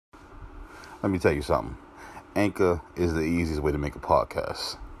Let me tell you something. Anchor is the easiest way to make a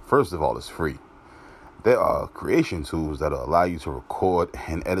podcast. First of all, it's free. There are creation tools that will allow you to record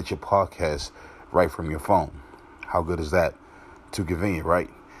and edit your podcast right from your phone. How good is that? Too convenient, right?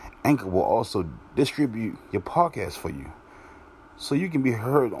 Anchor will also distribute your podcast for you, so you can be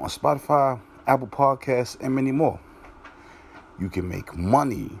heard on Spotify, Apple Podcasts, and many more. You can make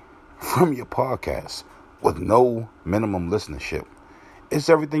money from your podcast with no minimum listenership. It's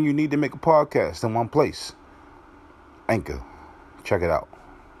everything you need to make a podcast in one place. Anchor. Check it out.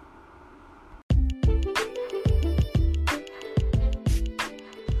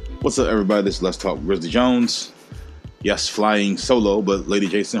 What's up, everybody? This is Let's Talk Grizzly Jones. Yes, flying solo, but Lady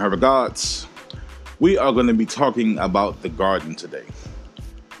Jason, her regards. We are going to be talking about the garden today.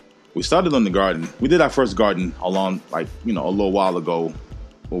 We started on the garden. We did our first garden a little while ago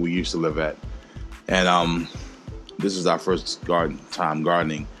where we used to live at. And this is our first time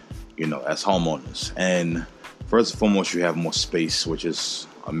gardening, as homeowners. And first and foremost, you have more space, which is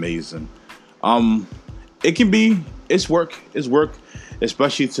amazing. It's work,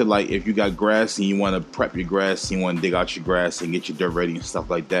 especially to if you got grass and you want to prep your grass, and you want to dig out your grass and get your dirt ready and stuff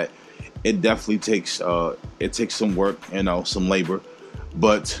like that. It definitely takes some work, some labor,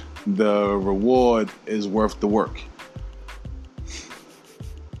 but the reward is worth the work.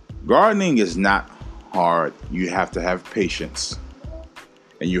 Gardening is not hard. You have to have patience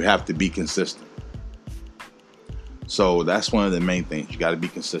and you have to be consistent. So that's one of the main things. You got to be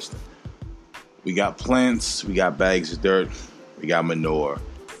consistent. We got plants, we got bags of dirt, we got manure,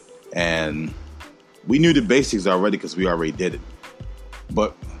 and we knew the basics already because we already did it.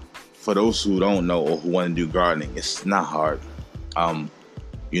 But for those who don't know or who want to do gardening, it's not hard.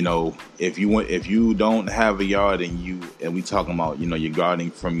 If you don't have a yard and we talking about, you're gardening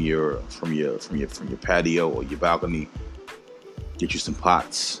from your patio or your balcony, get you some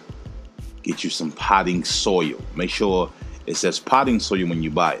pots, get you some potting soil. Make sure it says potting soil when you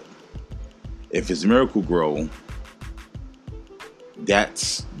buy it. If it's Miracle-Gro,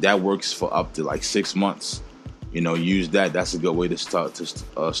 that works for up to 6 months. Use that. That's a good way to start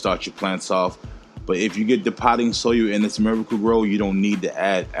your plants off. But if you get the potting soil and it's Miracle-Gro, you don't need to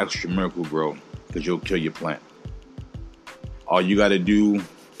add extra Miracle-Gro because you'll kill your plant. All you got to do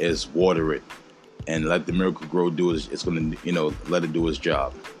is water it and let the Miracle-Gro do it's going to, let it do its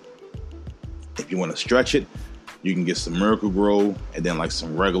job. If you want to stretch it, you can get some Miracle-Gro and then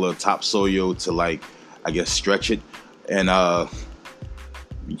some regular topsoil to stretch it, and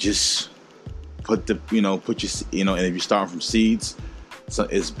just put your, and if you're starting from seeds, so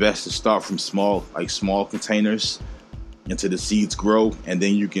it's best to start from small containers until the seeds grow, and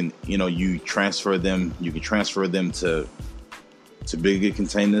then you can, you transfer them. You can transfer them to bigger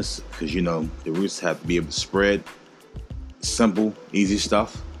containers because the roots have to be able to spread. Simple, easy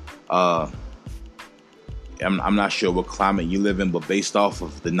stuff. I'm not sure what climate you live in, but based off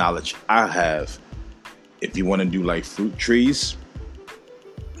of the knowledge I have, if you want to do fruit trees,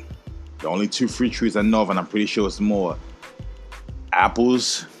 the only 2 fruit trees I know of, and I'm pretty sure it's more,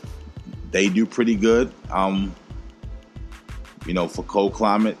 apples, they do pretty good, for cold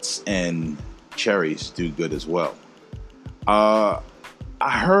climates, and cherries do good as well. I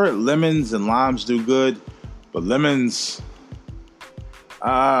heard lemons and limes do good, but lemons,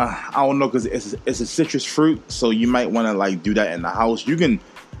 I don't know, because it's a citrus fruit, so you might want to do that in the house. You can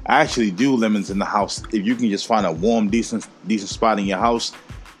actually do lemons in the house if you can just find a warm, decent spot in your house.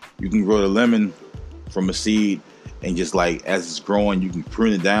 You can grow the lemon from a seed, and just as it's growing, you can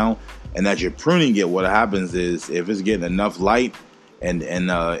prune it down. And as you're pruning it, what happens is if it's getting enough light and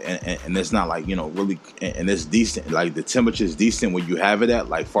it's not really, and it's decent, the temperature is decent where you have it at,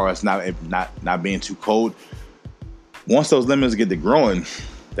 far as not being too cold. Once those lemons get to growing,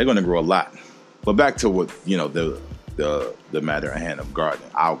 they're going to grow a lot. But back to what, the matter at hand of gardening,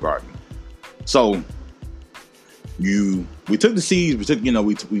 our garden. So we took the seeds, we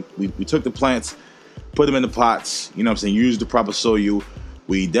took the plants, put them in the pots, use the proper soil.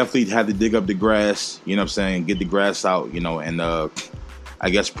 We definitely had to dig up the grass, get the grass out, and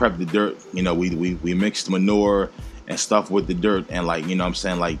prep the dirt. We mixed manure and stuff with the dirt, and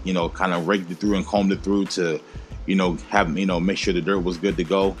kind of raked it through and combed it through to make sure the dirt was good to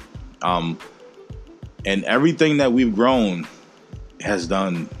go. And everything that we've grown has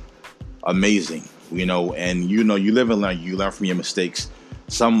done amazing, and you live and learn. You learn from your mistakes.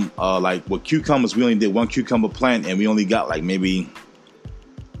 Some with cucumbers, we only did 1 cucumber plant, and we only got maybe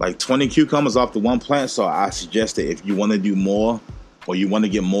 20 cucumbers off the 1 plant. So I suggest that if you want to do more, or you want to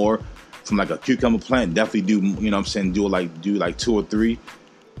get more from a cucumber plant, definitely do, do 2 or 3.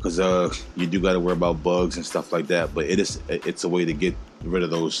 Because you do got to worry about bugs and stuff like that. But it's a way to get rid of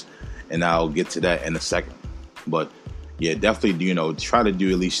those and I'll get to that in a second. But yeah, definitely, try to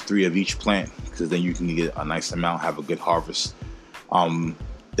do at least 3 of each plant, because then you can get a nice amount, have a good harvest.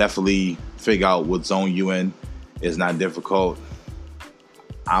 Definitely figure out what zone you in. It's not difficult.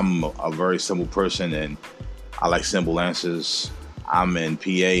 I'm a very simple person, and I like simple answers. I'm in PA,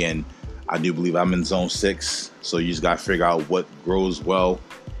 and I do believe I'm in zone 6. So you just got to figure out what grows well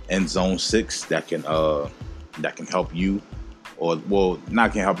in zone 6 that can help you, or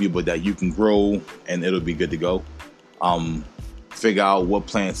not can help you, but that you can grow and it'll be good to go. Figure out what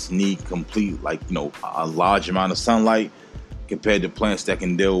plants need complete, a large amount of sunlight compared to plants that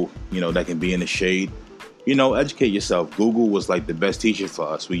can that can be in the shade. Educate yourself. Google was like the best teacher for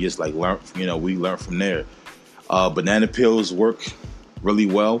us. We just learned, we learned from there. Banana peels work really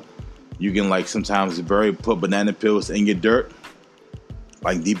well. You can sometimes put banana peels in your dirt,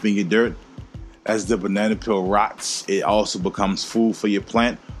 deep in your dirt. As the banana peel rots, it also becomes food for your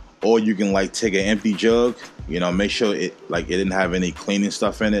plant. Or you can take an empty jug, make sure it didn't have any cleaning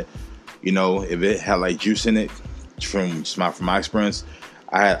stuff in it. If it had juice in it, from my experience,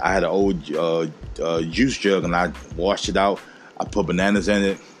 I had an old juice jug, and I washed it out. I put bananas in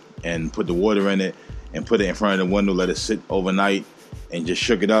it and put the water in it and put it in front of the window, let it sit overnight, and just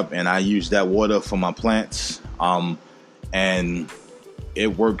shook it up. And I used that water for my plants, and it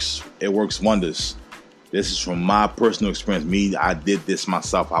works wonders. This is from my personal experience. I did this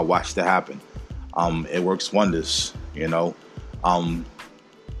myself. I watched it happen. It works wonders,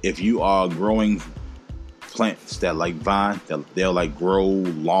 If you are growing plants that vine, they'll grow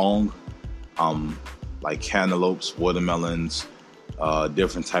long, like cantaloupes, watermelons,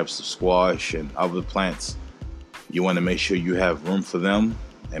 different types of squash and other plants, you want to make sure you have room for them,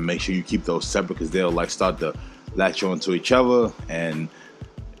 and make sure you keep those separate, because they'll start to latch onto each other, and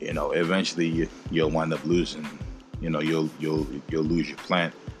eventually you'll wind up losing, you'll lose your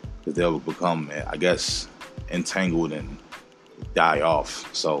plant, because they'll become, I guess, entangled and die off.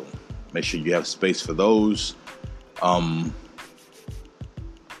 So make sure you have space for those.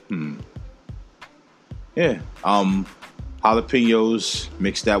 Jalapenos,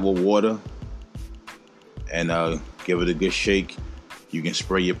 mix that with water and give it a good shake. You can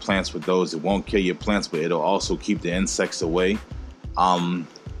spray your plants with those. It won't kill your plants, but it'll also keep the insects away.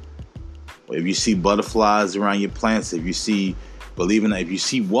 If you see butterflies around your plants, if you see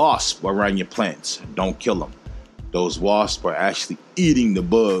wasps around your plants, don't kill them. Those wasps are actually eating the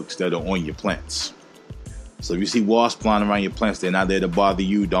bugs that are on your plants. So if you see wasps flying around your plants, they're not there to bother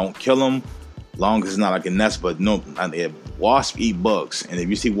you. Don't kill them, long as it's not like a nest. But no, wasps eat bugs, and if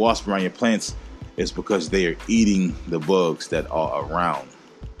you see wasps around your plants, it's because they are eating the bugs that are around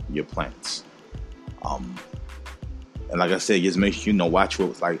your plants. And like I said, just make sure watch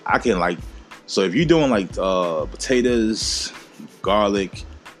what So if you're doing potatoes, garlic,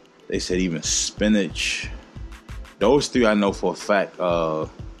 they said even spinach. Those 3 I know for a fact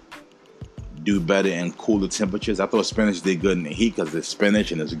do better in cooler temperatures. I thought spinach did good in the heat because it's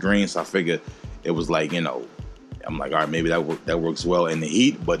spinach and it's green, so I figured it was I'm like, all right, maybe that works well in the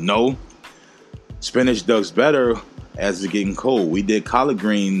heat. But no, spinach does better as it's getting cold. We did collard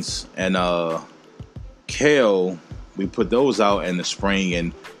greens and kale. We put those out in the spring,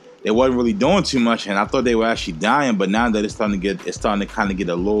 and they wasn't really doing too much, and I thought they were actually dying. But now that it's starting to kind of get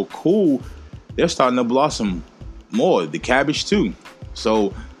a little cool, they're starting to blossom more. The cabbage too.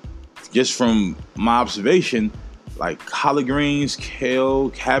 So just from my observation, collard greens, kale,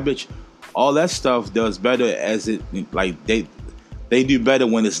 cabbage, all that stuff does better as they do better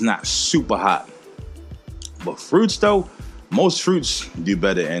when it's not super hot. But fruits though, most fruits do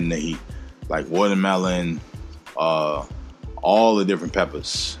better in the heat, like watermelon, all the different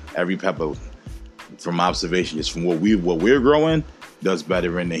peppers. Every pepper, from my observation, just from what we're growing, does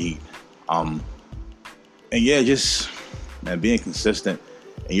better in the heat. And yeah, just being consistent,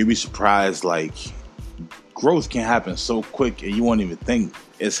 and you'll be surprised. Growth can happen so quick, and you won't even think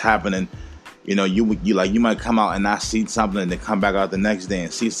it's happening. You might come out and not see something, and then come back out the next day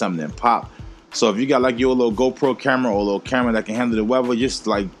and see something and pop. So if you got your little GoPro camera or a little camera that can handle the weather, just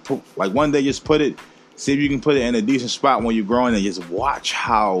one day, just put it. See if you can put it in a decent spot when you're growing, and just watch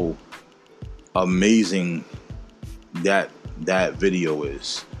how amazing that video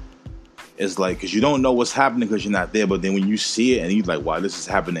is. It's because you don't know what's happening because you're not there, but then when you see it and you're like, wow, this is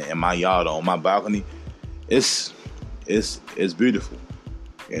happening in my yard or on my balcony, it's beautiful.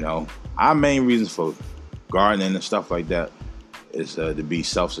 Our main reasons for gardening and stuff like that is to be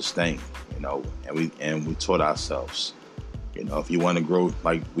self-sustained, and we taught ourselves. If you want to grow,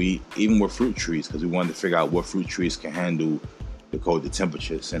 even with fruit trees, because we wanted to figure out what fruit trees can handle the colder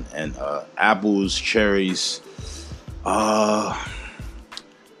temperatures, and apples, cherries,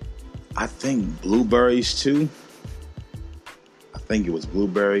 I think blueberries too. I think it was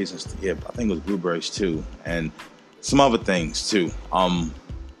blueberries. Yeah, I think it was blueberries too, and some other things too.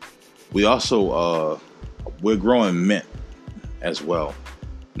 We also we're growing mint as well.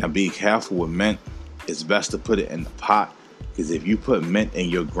 Now, be careful with mint. It's best to put it in the pot because if you put mint in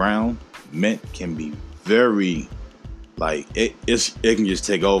your ground, mint can be very like it can just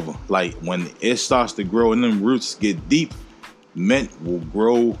take over. Like when it starts to grow and them roots get deep, mint will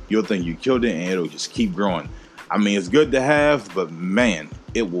grow. You'll think you killed it and it'll just keep growing. I mean, it's good to have, but man,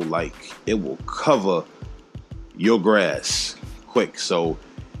 it will cover your grass quick. So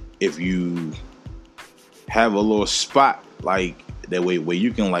if you have a little spot like that way where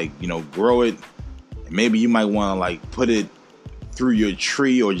you can grow it, maybe you might want to put it through your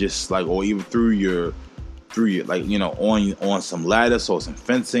tree or just or even through your on some lattice or some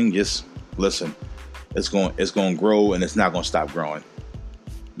fencing. Just listen, it's going to grow and it's not going to stop growing.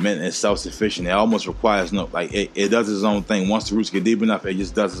 Mint is self-sufficient. It almost requires it does its own thing. Once the roots get deep enough, it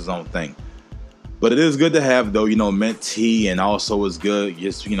just does its own thing. But it is good to have, though, mint tea, and also it's good.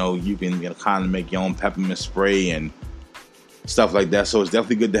 Just, you can kind of make your own peppermint spray and stuff like that. So it's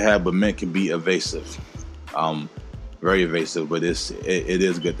definitely good to have, but mint can be evasive. Very evasive, but it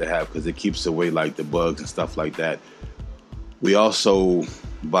is good to have because it keeps away the bugs and stuff like that. We also,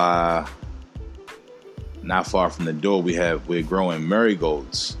 not far from the door, we're growing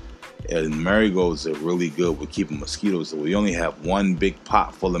marigolds. And marigolds are really good with keeping mosquitoes. So we only have one big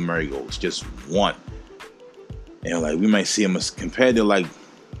pot full of marigolds, just one. And we might see them compared to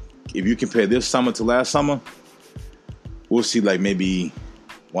if you compare this summer to last summer, we'll see maybe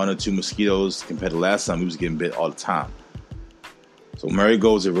one or two mosquitoes compared to last summer. We was getting bit all the time. So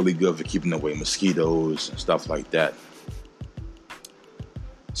marigolds are really good for keeping away mosquitoes and stuff like that.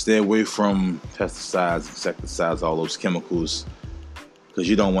 Stay away from pesticides, insecticides, all those chemicals, because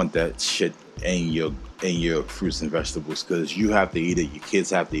you don't want that shit in your fruits and vegetables, because you have to eat it, your kids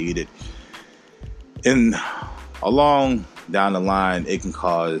have to eat it, and along down the line it can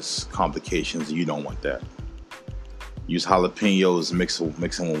cause complications, and you don't want that. Use jalapenos, mix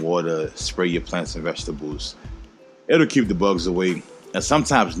them with water, spray your plants and vegetables. It'll keep the bugs away, and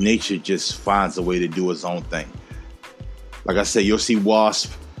sometimes nature just finds a way to do its own thing. Like I said, you'll see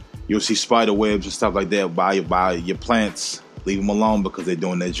wasps, you'll see spider webs and stuff like that by your plants. Leave them alone because they're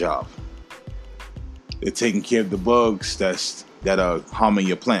doing their job. They're taking care of the bugs that are harming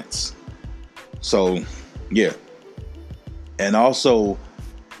your plants. So, yeah. And also,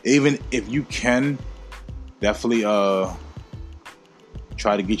 even if you can, definitely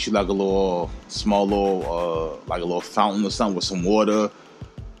try to get you a little fountain or something with some water,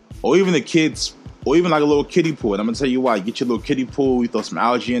 or even the kids, or even a little kiddie pool. And I'm gonna tell you why. Get your little kiddie pool, you throw some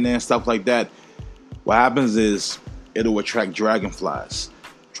algae in there and stuff like that. What happens is it'll attract dragonflies.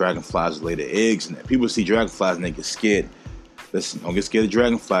 Dragonflies lay their eggs, and people see dragonflies and they get scared. Listen, don't get scared of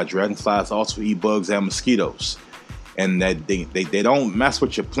dragonflies. Dragonflies also eat bugs and mosquitoes, and that they don't mess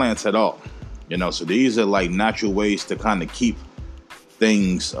with your plants at all. So these are natural ways to kind of keep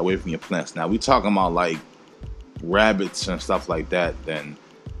things away from your plants. Now we talking about rabbits and stuff like that. Then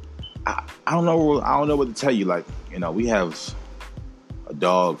I don't know what to tell you. We have a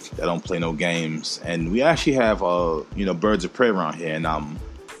dog that don't play no games, and we actually have birds of prey around here, and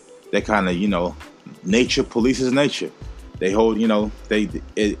they kind of nature polices nature. They hold and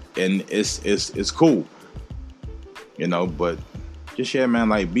it's cool, but just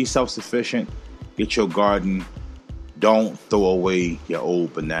man, be self-sufficient, get your garden, don't throw away your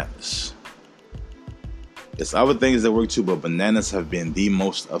old bananas. There's other things that work too, but bananas have been the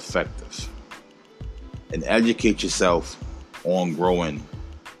most effective. And educate yourself on growing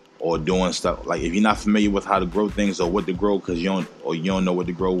or doing stuff. If you're not familiar with how to grow things or what to grow because you don't know what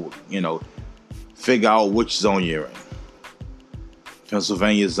to grow, figure out which zone you're in.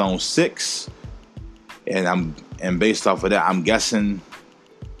 Pennsylvania zone 6, and based off of that, I'm guessing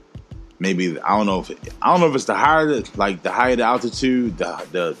maybe I don't know if it's the higher the altitude,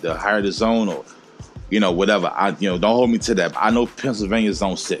 the higher the zone, or whatever. Don't hold me to that. But I know Pennsylvania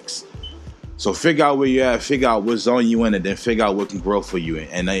zone 6. So figure out where you're at, figure out what zone you in, and then figure out what can grow for you.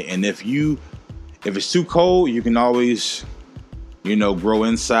 And if it's too cold, you can always, grow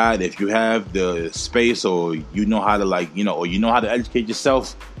inside. If you have the space, or how to or how to educate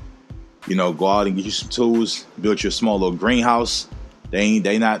yourself, go out and get you some tools, build your small little greenhouse. They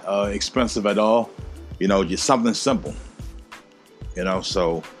not expensive at all. Just something simple.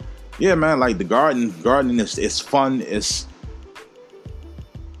 So yeah, man, the gardening is fun. It's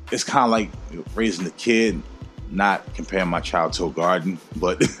kind of like raising a kid, not comparing my child to a garden,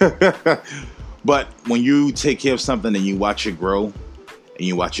 but but when you take care of something and you watch it grow, and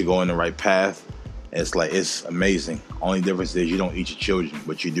you watch it go in the right path. It's like, it's amazing. Only difference is you don't eat your children,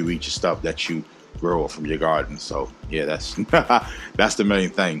 but you do eat your stuff that you grow from your garden. So yeah, that's that's the main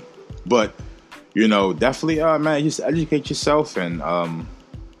thing. But you know, definitely, man, just educate yourself and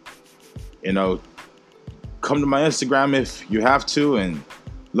you know, come to my Instagram if you have to and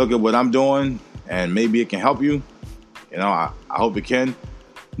look at what I'm doing, and maybe it can help you. You know, I hope it can.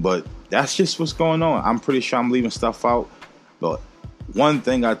 But that's just what's going on. I'm pretty sure I'm leaving stuff out. But one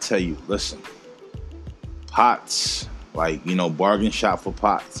thing I tell you, listen. Pots, like, you know, bargain shop for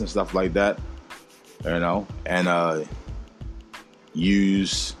pots and stuff like that, you know, and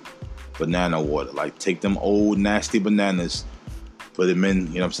use banana water. Like, take them old nasty bananas, put them in,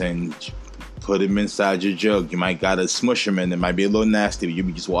 you know what I'm saying, put them inside your jug. You might gotta smush them in. It might be a little nasty, but you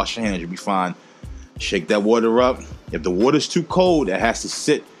be just wash your hands, you'll be fine. Shake that water up. If the water's too cold, it has to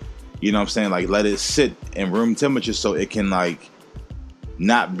sit, you know what I'm saying, like, let it sit in room temperature so it can, like,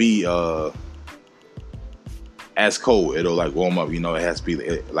 not be as cold. It'll like warm up, you know. It has to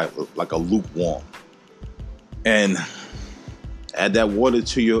be like a lukewarm. And add that water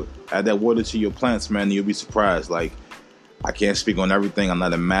to your plants, man, and you'll be surprised. Like, I can't speak on everything. I'm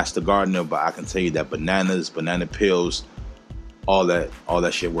not a master gardener, but I can tell you that bananas, banana peels, all that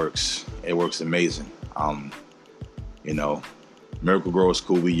shit works. It works amazing. You know, Miracle Grow is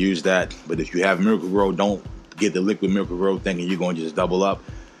cool. We use that. But if you have Miracle Grow, don't get the liquid Miracle Grow thinking you're going to just double up.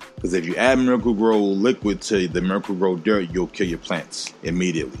 Because if you add Miracle Grow liquid to the Miracle Grow dirt, you'll kill your plants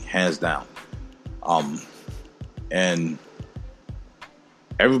immediately, hands down. And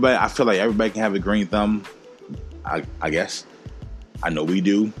everybody, I feel like everybody can have a green thumb. I guess. I know we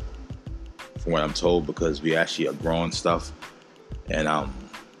do, from what I'm told, because we actually are growing stuff. And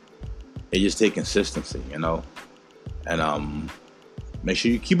it just takes consistency, you know. And make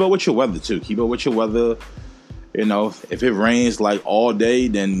sure you keep up with your weather too. Keep up with your weather. You know, if it rains like all day,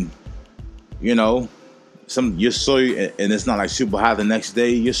 then, you know, your soil, and it's not like super hot the next day,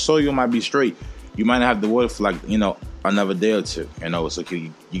 your soil might be straight. You might not have the water for like, you know, another day or two. You know, so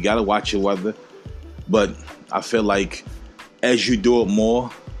you got to watch your weather. But I feel like as you do it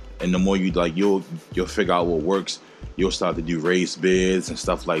more, and the more you like, you'll figure out what works. You'll start to do raised beds and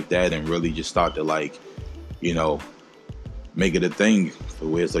stuff like that, and really just start to, like, you know, make it a thing for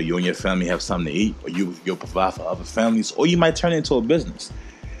where so you and your family have something to eat, or you'll provide for other families, or you might turn it into a business.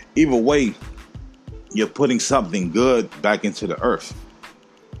 Either way, you're putting something good back into the earth,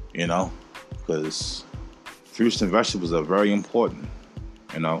 you know, because fruits and vegetables are very important,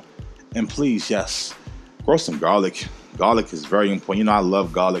 you know. And please, yes, grow some garlic. Garlic is very important. You know, I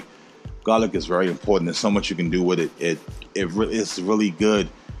love garlic. Garlic is very important. There's so much you can do with it. It's really good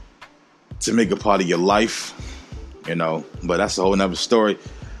to make a part of your life. You know, but that's a whole nother story.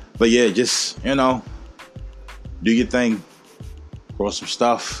 But yeah, just, you know, do your thing, grow some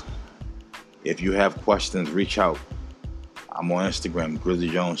stuff. If you have questions, reach out. I'm on Instagram, Grizzly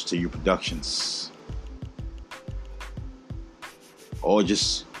Jones to You Productions. Or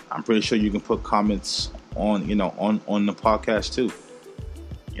just, I'm pretty sure you can put comments on, you know, on the podcast too.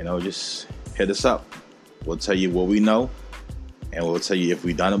 You know, just hit us up. We'll tell you what we know, and we'll tell you if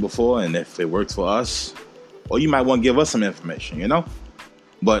we've done it before and if it works for us. Or you might want to give us some information, you know?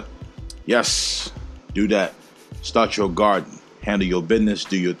 But yes, do that. Start your garden. Handle your business.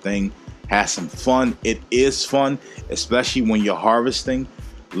 Do your thing. Have some fun. It is fun, especially when you're harvesting.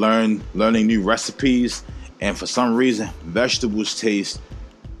 Learning new recipes. And for some reason, vegetables taste,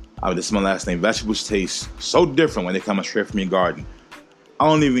 this is my last name, vegetables taste so different when they come straight from your garden. I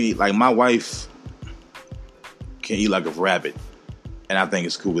don't even eat, like, my wife can eat like a rabbit. And I think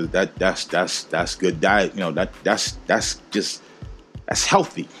it's cool with that's good diet. You know, that's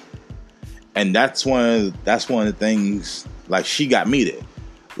healthy. And that's one of the things, like, she got me there.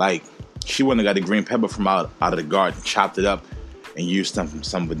 Like, she went and got the green pepper from out of the garden, chopped it up, and used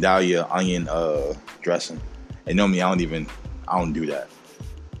some Vidalia onion dressing. And normally I don't do that.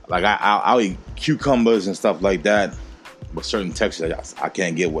 Like, I'll eat cucumbers and stuff like that, but certain textures I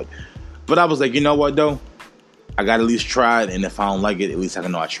can't get with. But I was like, you know what though? I got to at least try it, and if I don't like it, at least I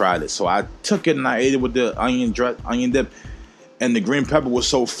can know I tried it. So I took it and I ate it with the onion dip, and the green pepper was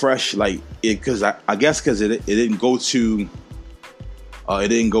so fresh, like it, because I guess because it didn't go to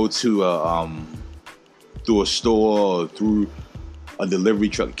through a store or through a delivery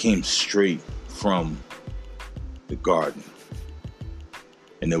truck. It came straight from the garden,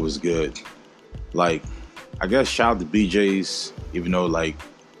 and it was good. Like, I guess shout out to BJ's, even though, like,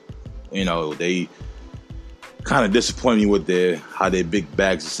 you know, they kind of disappoint me with how their big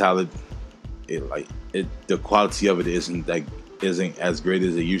bags of salad. The quality of it isn't as great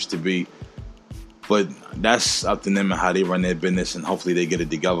as it used to be. But that's up to them and how they run their business, and hopefully they get it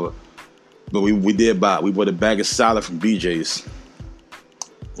together. But we bought a bag of salad from BJ's.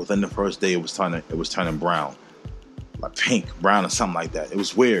 Within the first day, it was turning brown, like pink, brown, or something like that. It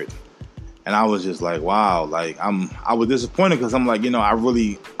was weird, and I was just like, wow, like I was disappointed because I'm like,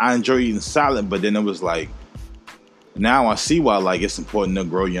 I enjoy eating salad, but then it was like, now I see why like it's important to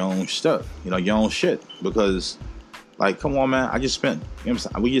grow your own stuff, your own shit, because like, come on, man,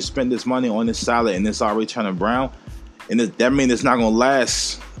 we just spent this money on this salad and it's already turning brown, and that means it's not gonna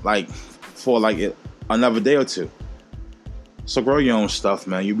last like for like another day or two. So grow your own stuff,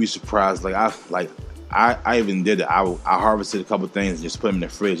 man. You'll be surprised. I even did it. I harvested a couple things and just put them in the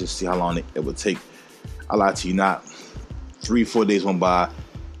fridge just to see how long it would take. I lie to you not. 3-4 days went by.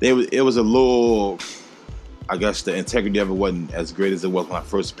 It was a little, I guess the integrity of it wasn't as great as it was when I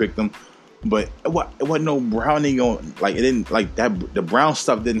first picked them. But it wasn't no browning on, like it didn't, like that, the brown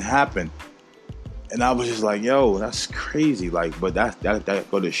stuff didn't happen. And I was just like, yo, that's crazy. Like, but that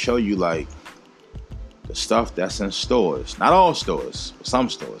go to show you like the stuff that's in stores, not all stores, but some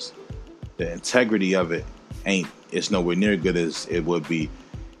stores, the integrity of it it's nowhere near good as it would be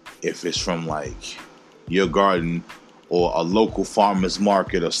if it's from like your garden or a local farmer's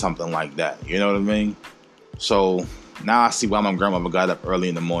market or something like that. You know what I mean? So now I see why my grandmother got up early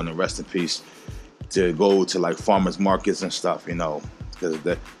in the morning, rest in peace, to go to like farmers markets and stuff,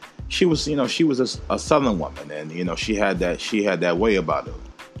 because she was a Southern woman, and she had that way about her.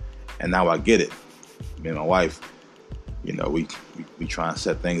 And now I get it. Me and my wife, we try and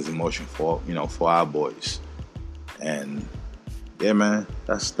set things in motion for our boys. And yeah, man,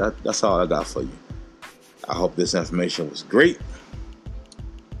 that's all I got for you. I hope this information was great.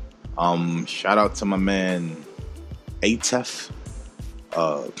 Shout out to my man Atef,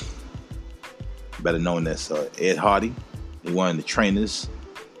 better known as Ed Hardy. He's one of the trainers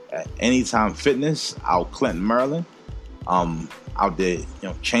at Anytime Fitness out Clinton, Maryland. Out there,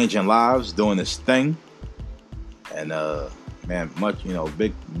 changing lives, doing this thing. And man, much,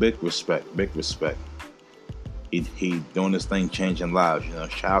 big respect. He doing this thing, changing lives.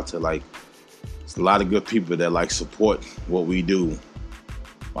 Shout out to it's a lot of good people that like support what we do.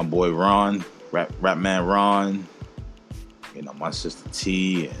 My boy Ron, rap man Ron, my sister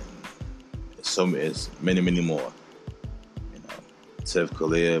T, and it's many more. Tiff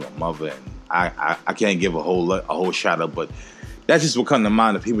Khalid, my mother, and I can't give a whole shout out, but that's just what comes to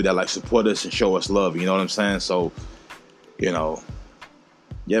mind of people that like support us and show us love. You know what I'm saying? So,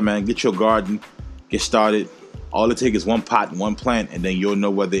 yeah, man, get your garden, get started. All it takes is one pot and one plant, and then you'll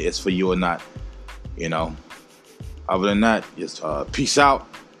know whether it's for you or not. Other than that, just peace out.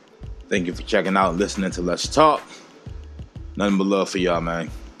 Thank you for checking out and listening to Let's Talk. Nothing but love for y'all, man.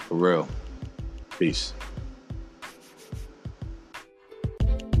 For real. Peace.